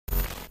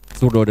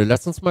So Leute,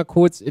 lasst uns mal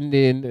kurz in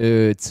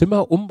den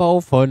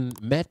Zimmerumbau von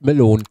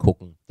Malone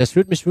gucken. Das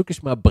würde mich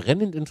wirklich mal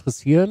brennend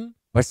interessieren,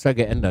 was da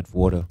geändert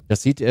wurde.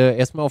 Das sieht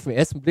erstmal auf den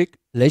ersten Blick,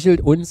 lächelt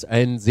uns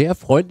ein sehr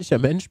freundlicher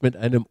Mensch mit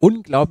einem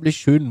unglaublich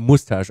schönen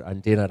Mustache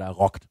an, den er da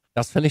rockt.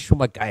 Das fand ich schon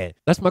mal geil.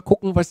 Lass mal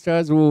gucken, was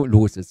da so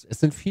los ist. Es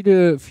sind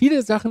viele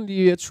Sachen,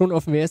 die jetzt schon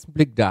auf den ersten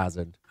Blick da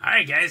sind.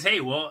 Alright guys, hey,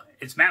 well,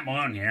 it's Matt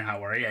Malone here.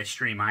 How are you? I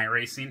stream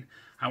iRacing.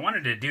 I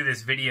wanted to do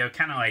this video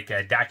kind of like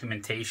a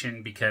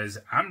documentation because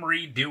I'm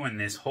redoing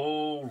this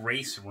whole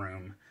race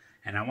room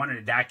and I wanted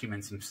to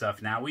document some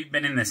stuff. Now, we've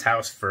been in this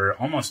house for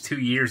almost 2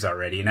 years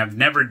already and I've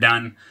never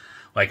done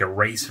like a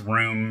race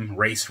room,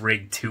 race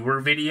rig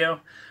tour video.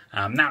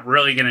 I'm not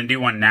really going to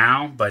do one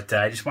now, but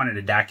I just wanted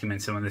to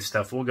document some of this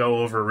stuff. We'll go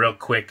over real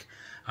quick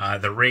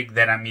the rig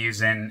that I'm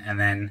using and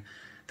then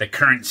the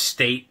current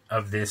state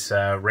of this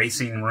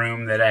racing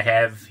room that I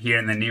have here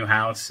in the new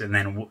house, and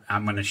then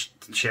I'm going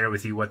to share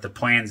with you what the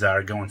plans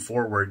are going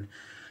forward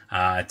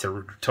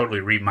to totally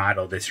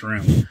remodel this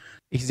room.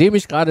 Ich sehe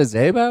mich gerade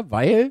selber,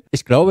 weil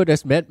ich glaube,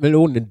 dass Matt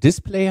Malone ein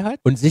Display hat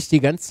und sich die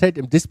ganze Zeit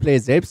im Display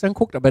selbst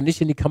anguckt, aber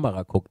nicht in die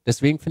Kamera guckt.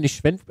 Deswegen finde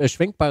ich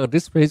schwenkbare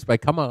Displays bei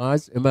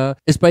Kameras immer,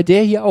 ist bei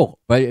der hier auch.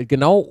 Weil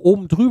genau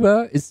oben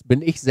drüber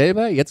bin ich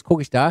selber, jetzt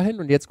gucke ich dahin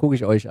und jetzt gucke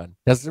ich euch an.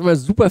 Das ist immer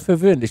super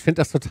verwirrend. Ich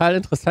finde das total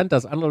interessant,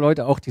 dass andere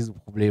Leute auch diese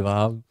Probleme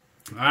haben.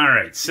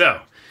 Alright, so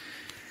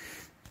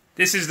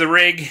this is the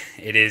rig.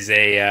 It is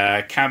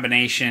a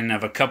combination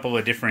of a couple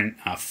of different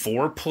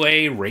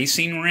 4-play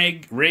racing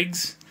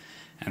rigs.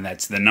 And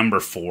that's the number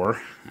 4,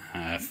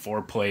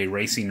 4-play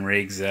racing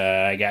rigs.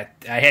 I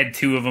had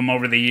 2 of them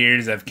over the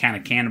years. I've kind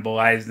of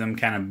cannibalized them,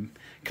 kind of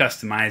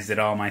customized it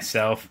all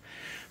myself.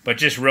 But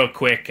just real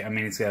quick, I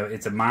mean, it's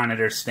a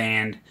monitor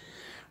stand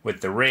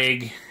with the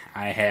rig.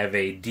 I have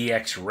a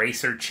DX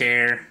racer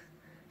chair.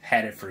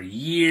 Had it for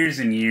years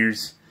and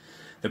years.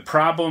 The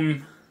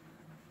problem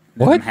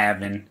that I'm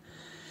having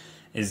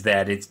is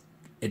that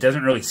it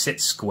doesn't really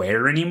sit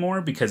square anymore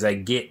because I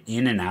get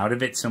in and out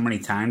of it so many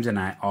times and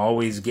I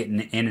always get in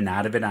and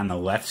out of it on the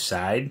left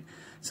side.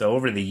 So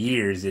over the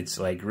years, it's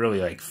like really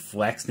like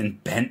flexed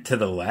and bent to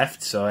the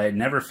left. So I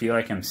never feel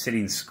like I'm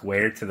sitting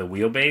square to the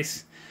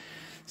wheelbase.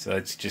 So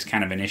it's just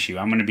kind of an issue.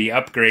 I'm going to be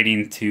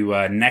upgrading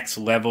to next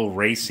level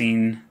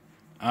racing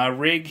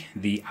rig,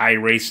 the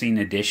iRacing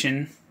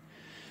edition.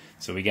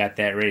 So we got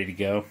that ready to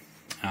go.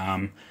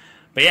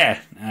 But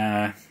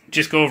yeah,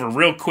 just go over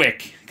real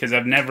quick because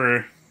I've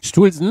never...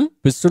 Stulsen,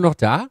 bist du noch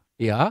da?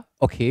 Ja,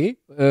 okay.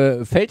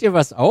 Fällt dir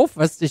was auf,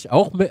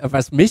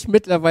 was mich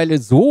mittlerweile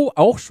so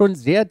auch schon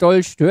sehr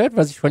doll stört,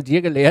 was ich von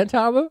dir gelernt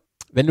habe,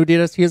 wenn du dir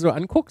das hier so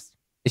anguckst?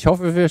 Ich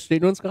hoffe, wir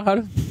verstehen uns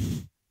gerade.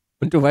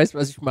 Und du weißt,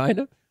 was ich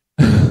meine?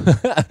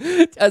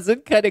 Da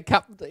sind keine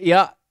Kappen.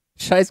 Ja,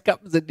 scheiß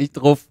Kappen sind nicht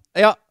drauf.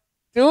 Ja,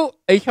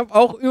 ich habe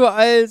auch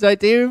überall,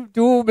 seitdem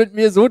du mit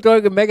mir so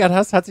doll gemeckert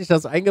hast, hat sich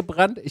das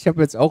eingebrannt. Ich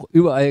habe jetzt auch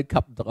überall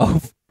Kappen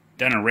drauf.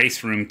 Done a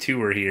race room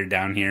tour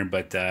down here,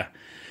 but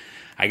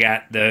I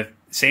got the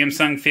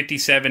Samsung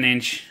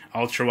 57-inch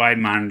ultra-wide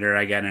monitor.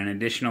 I got an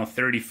additional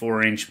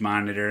 34-inch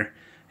monitor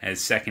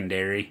as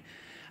secondary.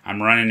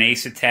 I'm running the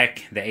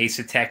Asetec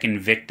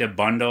Invicta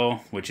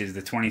bundle, which is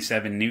the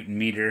 27 Newton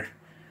meter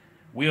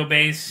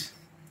wheelbase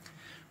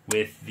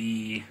with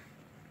the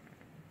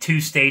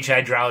 2-stage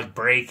hydraulic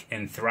brake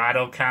and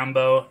throttle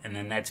combo, and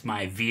then that's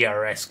my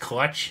VRS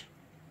clutch.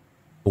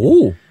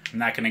 Oh. I'm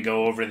not going to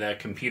go over the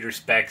computer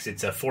specs.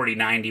 It's a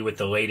 4090 with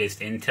the latest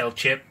Intel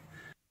chip.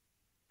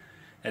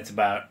 That's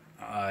about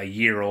a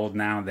year old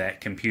now, that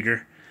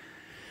computer.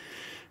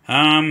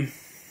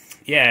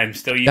 Yeah, I'm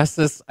still using... Das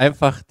ist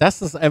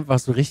einfach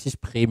so richtig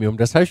Premium.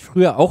 Das habe ich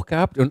früher auch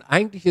gehabt und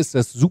eigentlich ist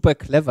das super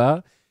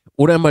clever.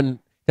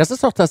 Das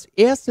ist doch das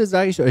Erste,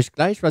 sage ich euch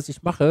gleich, was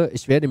ich mache.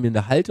 Ich werde mir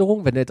eine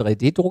Halterung, wenn der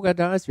 3D-Drucker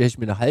da ist, werde ich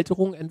mir eine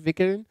Halterung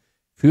entwickeln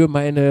für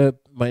meine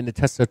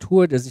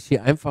Tastatur, dass ich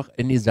hier einfach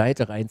in die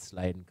Seite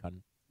reinsliden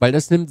kann. Weil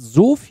das nimmt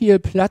so viel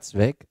Platz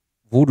weg,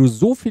 wo du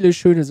so viele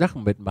schöne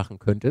Sachen mitmachen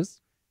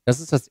könntest.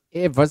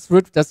 Was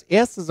wird das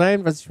Erste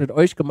sein, was ich mit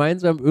euch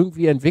gemeinsam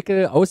irgendwie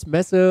entwickle,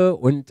 ausmesse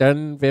und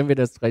dann werden wir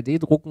das 3D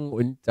drucken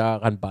und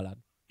daran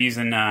ballern.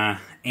 Using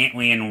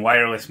Antlion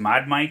wireless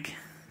mod mic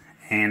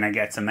and I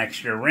got some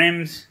extra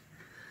rims,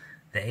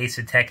 the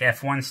Asetec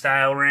F1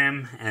 style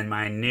rim and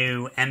my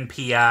new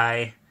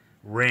MPI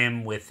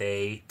rim with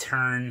a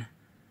turn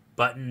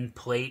button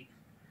plate,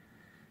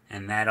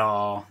 and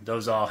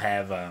those all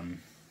have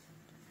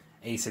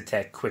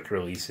Asetec quick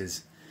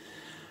releases.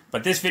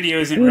 But this video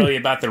isn't really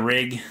about the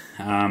rig.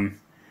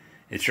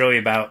 It's really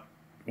about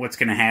what's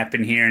going to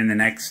happen here in the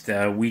next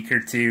week or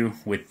two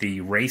with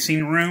the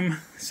racing room.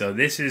 So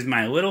this is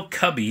my little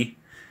cubby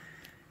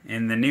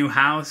in the new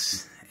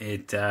house.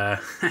 It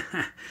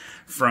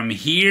from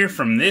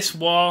this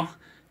wall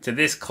to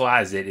this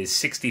closet is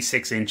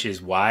 66 inches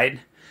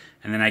wide.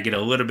 And then I get a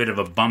little bit of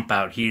a bump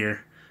out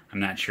here. I'm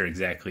not sure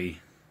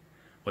exactly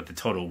what the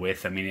total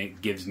width. I mean,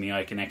 it gives me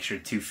like an extra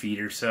 2 feet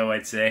or so,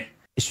 I'd say.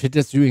 Ich finde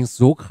das übrigens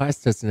so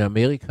krass, dass in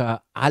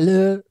Amerika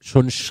alle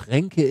schon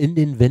Schränke in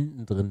den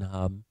Wänden drin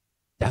haben.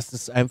 Das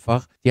ist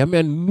einfach, die haben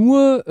ja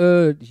nur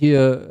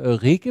hier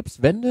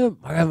Rehgipswände,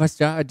 was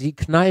da, die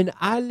knallen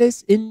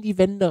alles in die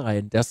Wände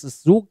rein. Das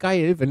ist so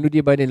geil, wenn du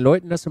dir bei den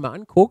Leuten das immer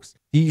anguckst.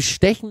 Die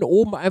stechen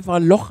oben einfach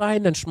ein Loch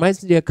rein, dann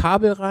schmeißen die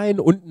Kabel rein,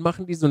 unten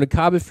machen die so eine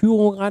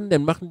Kabelführung ran,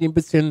 dann machen die ein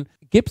bisschen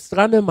Gips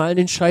dran, malen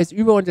den Scheiß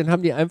über und dann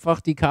haben die einfach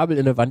die Kabel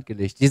in eine Wand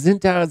gelegt. Die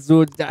sind da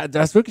so, da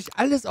ist wirklich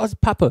alles aus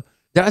Pappe.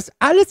 Da ist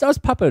alles aus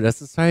Pappe,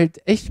 das ist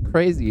halt echt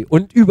crazy.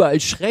 Und überall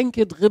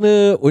Schränke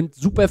drinne und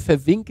super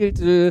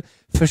verwinkelte,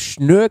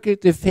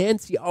 verschnörkelte,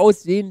 fancy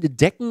aussehende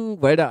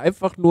Decken, weil da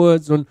einfach nur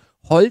so ein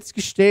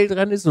Holzgestell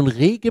dran ist, so ein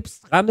Rehgips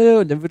dran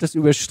und dann wird das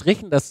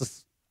überstrichen. Das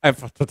ist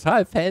einfach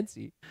total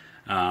fancy.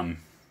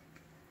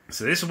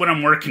 So this is what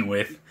I'm working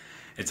with.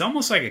 It's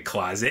almost like a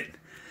closet,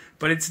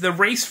 but it's the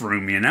race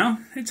room, you know?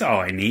 It's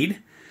all I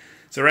need.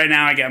 So right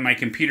now I got my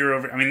computer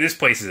over. I mean, this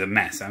place is a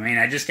mess. I mean,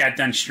 I just got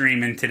done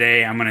streaming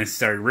today. I'm going to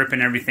start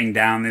ripping everything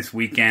down this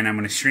weekend. I'm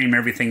going to stream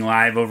everything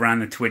live over on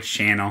the Twitch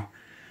channel.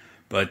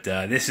 But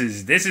this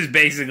is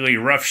basically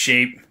rough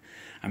shape.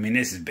 I mean,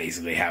 this is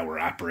basically how we're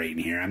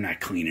operating here. I'm not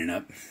cleaning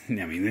up.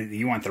 I mean,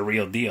 you want the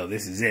real deal.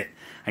 This is it.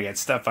 I got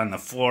stuff on the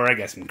floor. I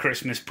got some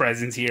Christmas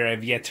presents here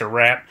I've yet to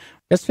wrap.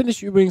 Das finde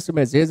ich übrigens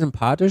immer sehr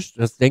sympathisch.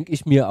 Das denke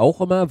ich mir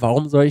auch immer.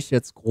 Warum soll ich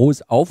jetzt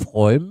groß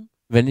aufräumen,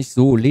 wenn ich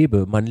so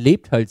lebe? Man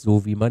lebt halt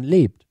so, wie man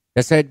lebt.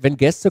 Das ist halt, wenn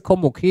Gäste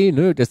kommen, okay,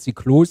 ne, dass die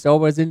Klos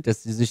sauber sind,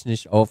 dass sie sich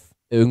nicht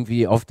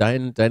irgendwie auf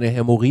deine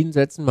Hämorrhoiden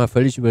setzen, mal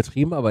völlig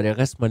übertrieben, aber der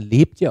Rest, man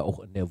lebt ja auch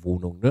in der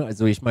Wohnung, ne?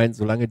 Also ich meine,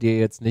 solange dir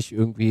jetzt nicht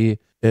irgendwie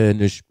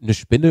eine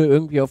Spinne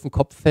irgendwie auf den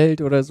Kopf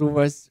fällt oder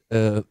sowas,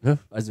 ne?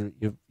 Also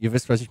ihr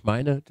wisst, was ich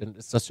meine, dann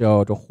ist das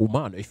ja doch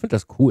human. Ich finde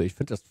das cool. Ich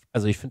finde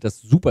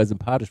das super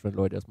sympathisch, wenn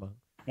Leute das machen.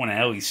 One of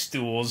Ellie's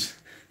stools,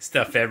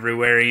 stuff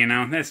everywhere, you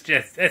know. That's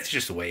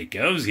just the way it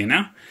goes, you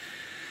know.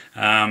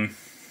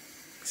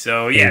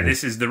 So yeah,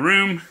 this is the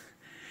room,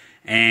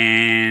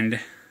 and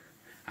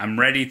I'm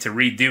ready to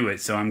redo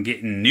it. So I'm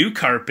getting new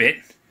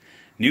carpet.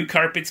 New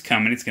carpet's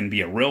coming. It's going to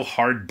be a real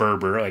hard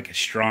Berber, like a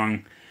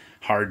strong,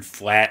 hard,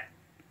 flat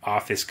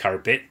office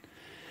carpet.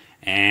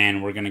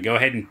 And we're going to go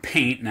ahead and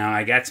paint. Now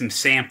I got some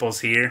samples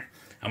here.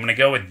 I'm going to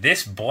go with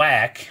this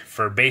black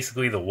for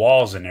basically the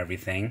walls and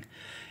everything.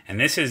 And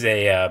this is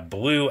a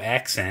blue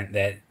accent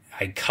that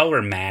I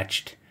color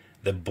matched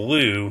the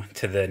blue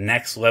to the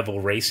next level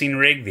racing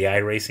rig, the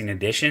iRacing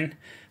edition.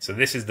 So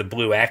this is the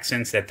blue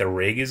accents that the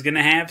rig is going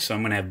to have. So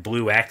I'm going to have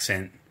blue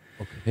accent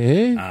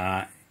in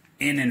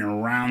and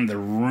around the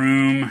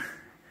room.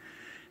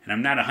 And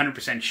I'm not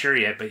 100% sure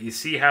yet, but you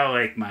see how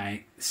like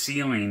my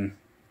ceiling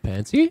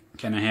fancy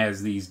kind of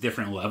has these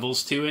different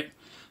levels to it.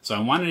 So I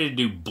wanted to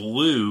do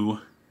blue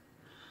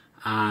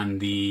on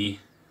the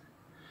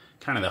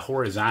kind of the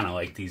horizontal,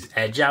 like these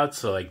edge outs.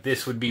 So like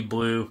this would be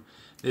blue,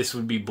 this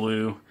would be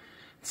blue.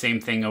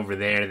 Same thing over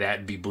there,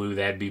 that'd be blue,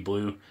 that'd be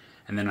blue.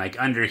 And then like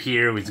under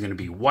here is going to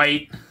be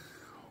white,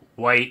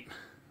 white,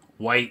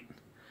 white.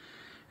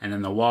 And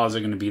then the walls are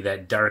going to be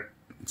that dark,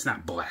 it's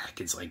not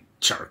black, it's like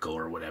charcoal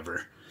or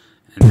whatever.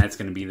 And that's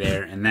going to be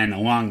there. And then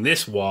along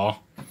this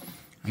wall,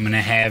 I'm going to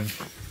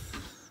have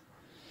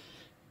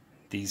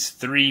these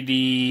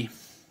 3D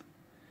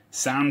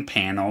sound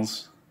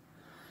panels.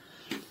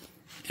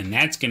 And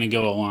that's going to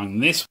go along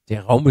this.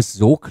 Der Raum ist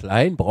so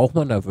klein, braucht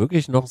man da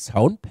wirklich noch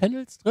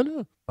Soundpanels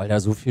drin? Weil da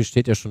so viel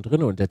steht ja schon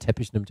drin und der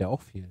Teppich nimmt ja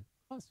auch viel.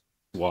 Krass.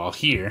 Wall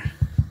here.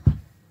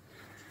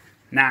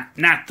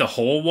 Not the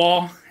whole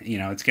wall. You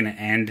know, it's going to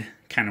end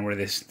kind of where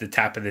the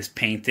top of this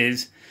paint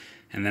is.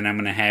 And then I'm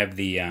going to have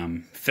the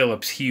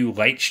Philips Hue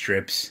light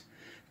strips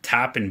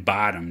top and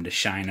bottom to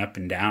shine up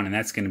and down. And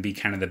that's going to be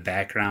kind of the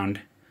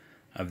background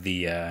of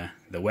the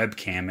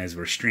webcam as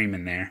we're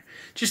streaming there.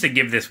 Just to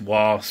give this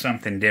wall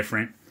something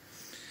different.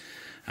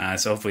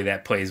 So hopefully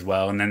that plays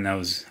well. And then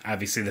those,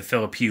 obviously the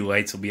Philips Hue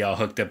lights will be all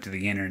hooked up to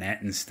the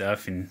internet and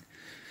stuff. And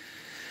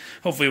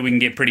hopefully we can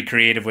get pretty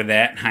creative with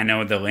that. I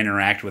know they'll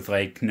interact with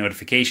like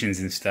notifications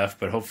and stuff,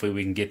 but hopefully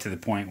we can get to the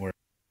point where.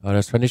 Aber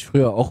das fand ich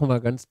früher auch immer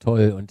ganz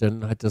toll und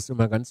dann hat das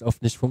immer ganz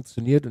oft nicht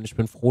funktioniert und ich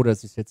bin froh,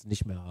 dass ich es jetzt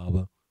nicht mehr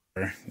habe.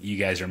 You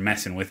guys are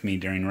messing with me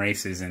during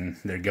races and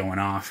they're going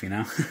off, you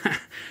know?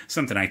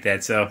 Something like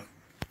that. So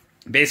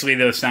basically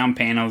those sound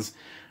panels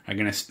are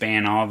going to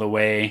span all the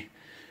way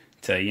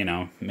to, you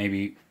know,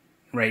 maybe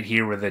right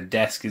here where the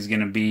desk is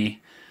going to be.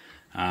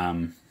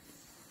 And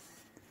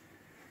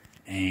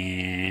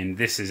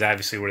this is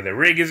obviously where the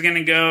rig is going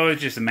to go.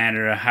 It's just a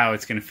matter of how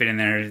it's going to fit in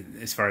there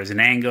as far as an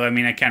angle. I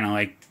mean, I kind of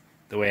like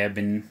the way I've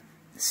been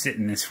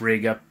sitting this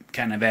rig up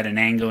kind of at an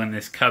angle in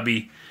this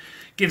cubby.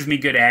 Gives me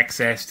good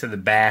access to the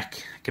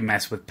back. I can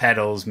mess with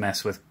pedals,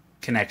 mess with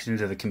connection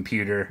to the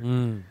computer,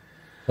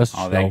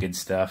 all that good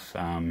stuff.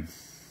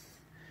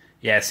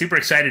 Yeah, super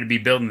excited to be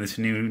building this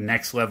new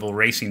next level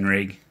racing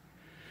rig.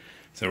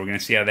 So we're going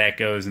to see how that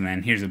goes. And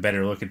then here's a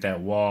better look at that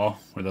wall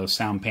where those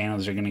sound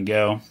panels are going to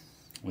go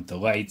with the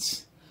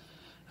lights.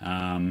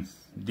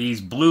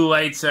 These blue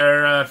lights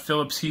are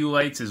Philips Hue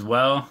lights as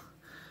well.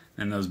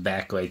 And those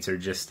backlights are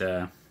just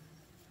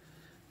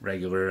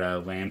regular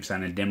lamps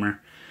on a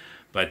dimmer.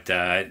 But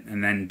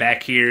and then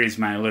back here is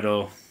my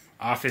little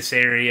office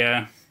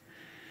area,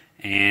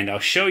 and I'll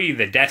show you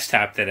the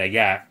desktop that I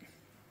got.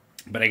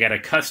 But I got a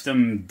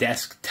custom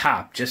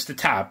desktop, just the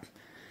top,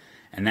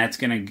 and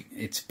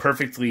it's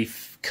perfectly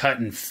cut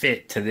and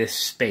fit to this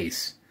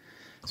space.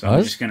 So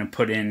I'm just gonna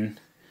put in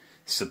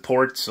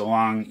supports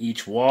along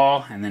each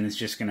wall, and then it's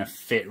just gonna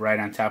fit right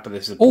on top of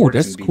the supports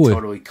that's and be cool.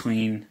 totally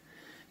clean.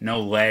 No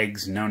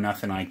legs, no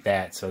nothing like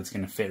that. So it's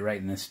gonna fit right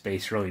in this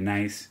space, really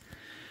nice.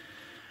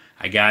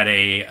 I got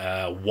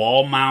a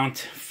wall mount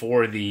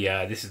for the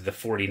this is the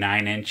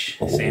 49-inch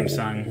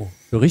Samsung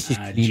So richtig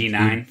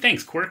G9.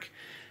 Thanks, Quirk.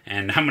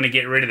 And I'm gonna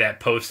get rid of that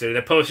poster.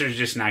 The poster is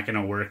just not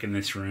gonna work in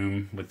this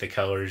room with the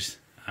colors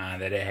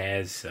that it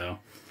has. So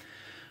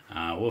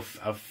I'll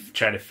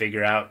try to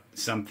figure out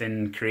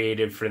something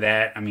creative for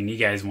that. I mean, you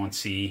guys won't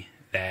see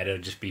that;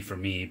 it'll just be for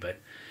me.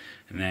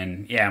 And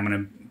then yeah, I'm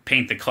gonna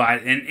paint the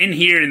closet. And in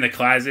here in the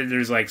closet,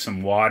 there's like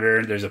some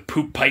water. There's a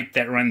poop pipe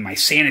that runs. My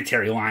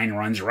sanitary line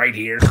runs right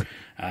here.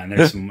 And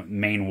there's some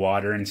main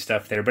water and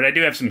stuff there. But I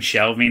do have some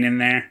shelving in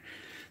there,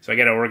 so I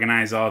got to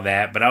organize all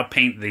that. But I'll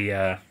paint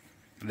the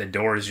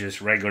doors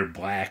just regular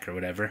black or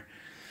whatever.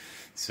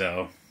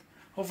 So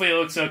hopefully it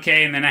looks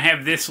okay. And then I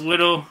have this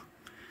little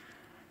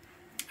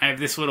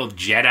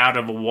jet out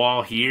of a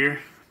wall here.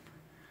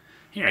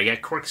 Here, I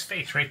got Cork's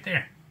face right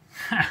there.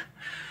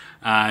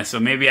 So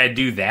maybe I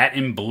do that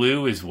in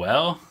blue as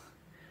well.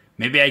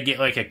 Maybe I get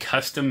like a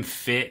custom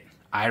fit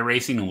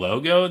iRacing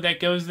logo that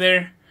goes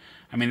there.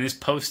 I mean, this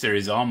poster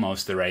is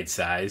almost the right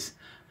size.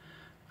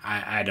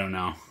 I don't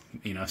know.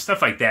 You know,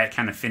 stuff like that,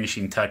 kind of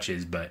finishing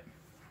touches. But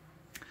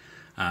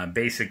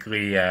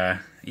basically,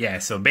 yeah.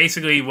 So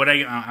basically, what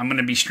I'm going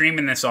to be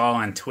streaming this all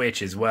on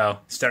Twitch as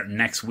well, starting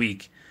next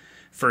week,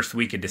 first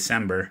week of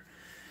December,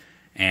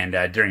 and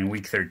during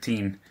week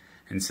 13.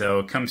 And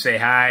so come say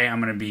hi.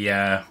 I'm going to be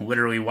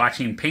literally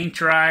watching paint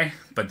dry.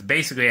 But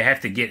basically, I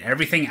have to get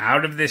everything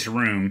out of this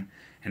room,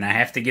 and I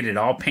have to get it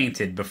all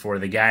painted before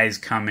the guys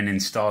come and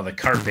install the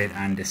carpet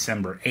on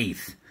December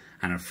 8th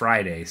on a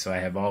Friday. So I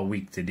have all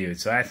week to do it.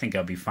 So I think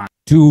I'll be fine.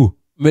 Du,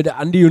 mit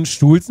Andi und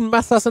Stulzen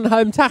machst das in einem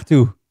halben Tag,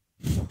 du.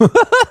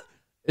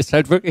 Ist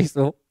halt wirklich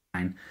so.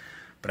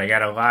 But I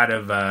got a lot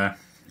of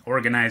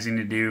organizing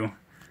to do.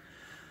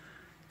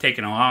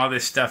 Taking all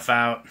this stuff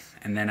out,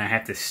 and then I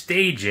have to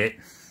stage it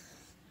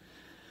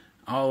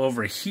all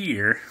over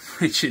here,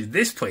 which is,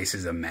 this place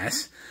is a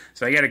mess.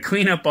 So I got to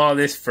clean up all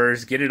this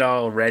first, get it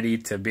all ready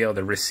to be able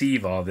to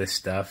receive all this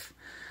stuff.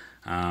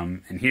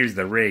 And here's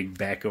the rig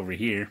back over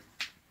here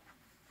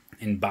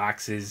in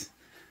boxes.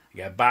 I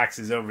got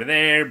boxes over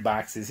there,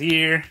 boxes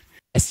here.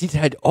 Es sieht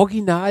halt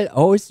original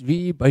aus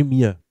wie bei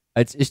mir,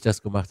 als ich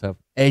das gemacht habe.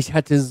 Ich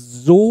hatte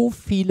so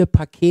viele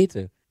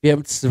Pakete. Wir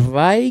haben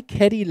 2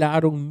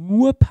 Caddy-Ladungen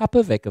nur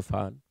Pappe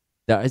weggefahren.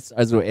 Da ist,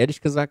 also ehrlich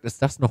gesagt,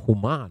 ist das noch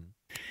human.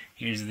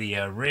 Here's the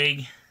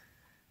rig.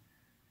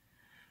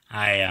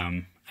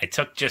 I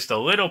took just a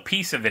little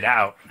piece of it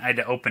out. I had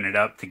to open it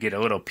up to get a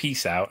little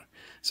piece out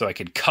so I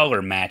could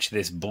color match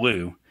this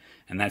blue.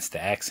 And that's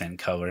the accent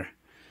color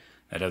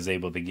that I was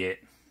able to get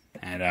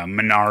at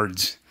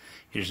Menards.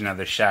 Here's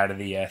another shot of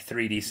the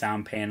 3D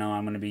sound panel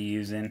I'm going to be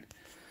using.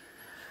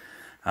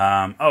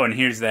 Oh, and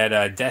here's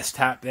that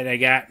desktop that I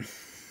got.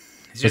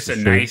 It's just a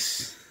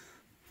nice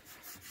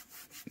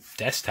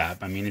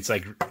desktop. I mean, it's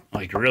like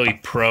really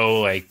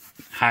pro, like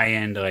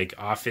high-end, like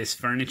office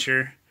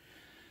furniture.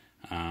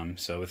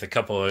 So with a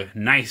couple of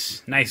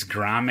nice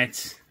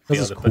grommets, be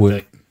able to put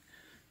the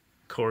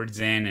cords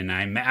in, and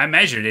I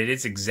measured it.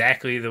 It's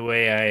exactly the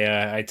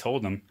way I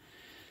told them,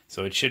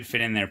 so it should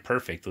fit in there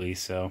perfectly.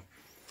 So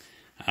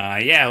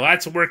yeah,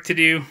 lots of work to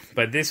do,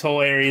 but this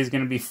whole area is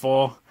going to be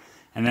full.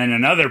 And then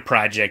another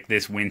project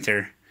this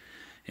winter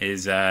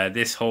is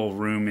this whole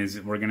room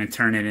we're going to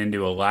turn it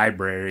into a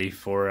library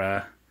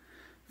for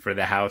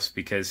the house,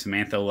 because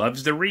Samantha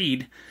loves to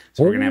read.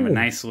 So we're going to have a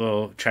nice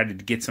little, try to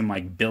get some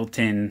like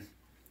built-in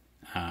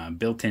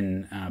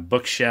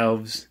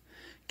bookshelves,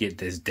 get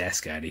this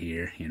desk out of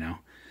here, you know.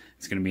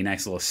 It's going to be a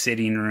nice little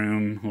sitting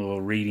room, a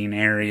little reading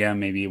area,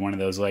 maybe one of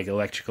those like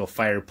electrical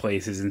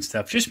fireplaces and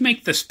stuff. Just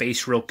make the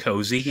space real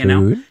cozy, you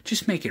know.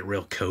 Just make it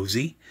real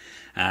cozy.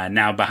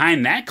 Now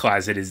behind that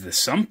closet is the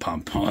sump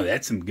pump. Oh,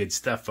 that's some good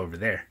stuff over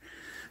there.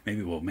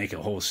 Maybe we'll make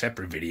a whole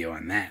separate video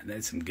on that.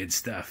 That's some good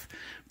stuff.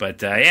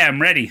 But yeah,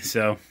 I'm ready.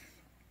 So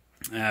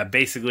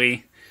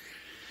basically.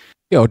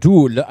 Ja,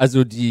 du,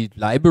 also die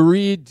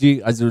Library,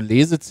 also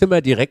Lesezimmer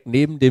direkt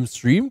neben dem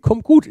Stream,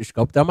 kommt gut. Ich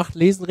glaube, da macht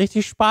Lesen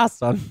richtig Spaß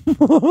dann.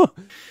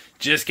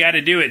 Just got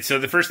to do it. So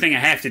the first thing I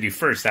have to do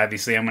first,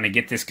 obviously, I'm going to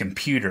get this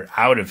computer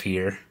out of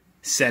here,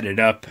 set it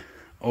up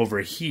over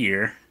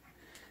here,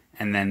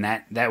 and then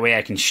that way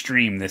I can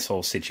stream this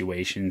whole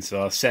situation. So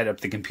I'll set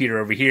up the computer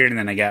over here, and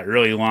then I got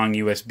really long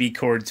USB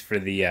cords for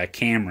the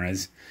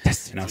cameras.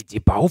 Die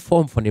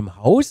Bauform von dem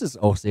Haus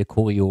ist auch sehr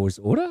kurios,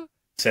 oder?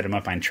 Set them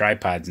up on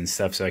tripods and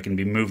stuff so I can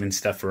be moving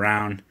stuff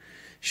around,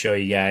 show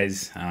you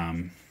guys.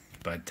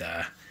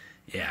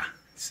 Yeah,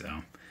 so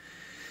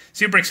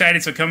super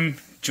excited. So come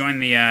join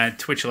the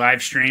Twitch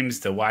live streams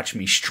to watch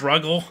me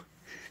struggle.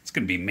 It's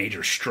going to be a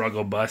major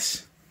struggle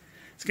bus.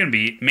 It's going to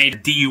be made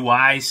of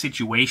DUI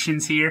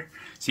situations here,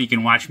 so you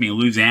can watch me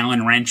lose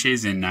Allen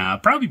wrenches and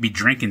probably be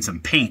drinking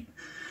some paint.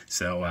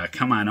 So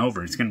come on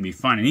over. It's going to be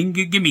fun. And you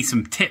can give me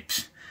some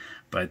tips.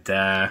 But,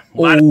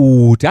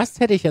 oh, das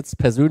hätte ich jetzt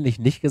persönlich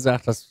nicht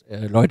gesagt, dass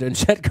Leute in den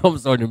Chat kommen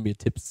sollen, um mir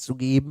Tipps zu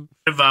geben.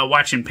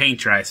 Watching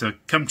paint dry, so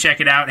come check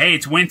it out. Hey,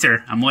 it's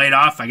winter. I'm laid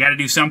off. I got to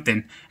do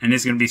something. And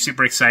it's going to be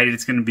super excited.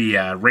 It's going to be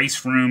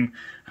Race Room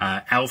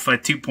Alpha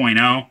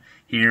 2.0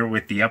 here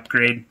with the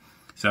upgrade.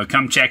 So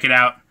come check it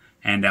out.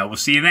 And we'll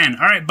see you then.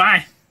 All right,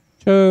 bye.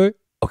 Tschö.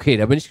 Okay,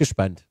 da bin ich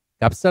gespannt.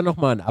 Gab es da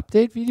nochmal ein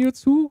Update-Video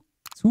zu?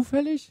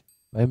 Zufällig?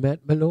 Bei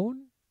Malone?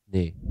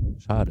 Nee,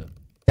 schade.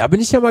 Da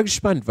bin ich ja mal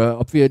gespannt,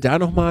 ob wir da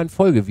nochmal ein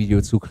Folgevideo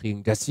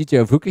zukriegen. Das sieht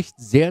ja wirklich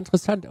sehr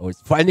interessant aus.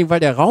 Vor allen Dingen,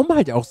 weil der Raum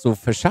halt auch so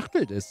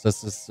verschachtelt ist.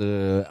 Das ist,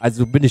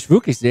 also bin ich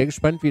wirklich sehr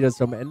gespannt, wie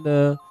das am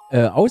Ende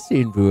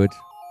aussehen wird.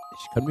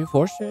 Ich kann mir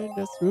vorstellen,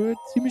 das wird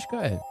ziemlich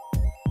geil.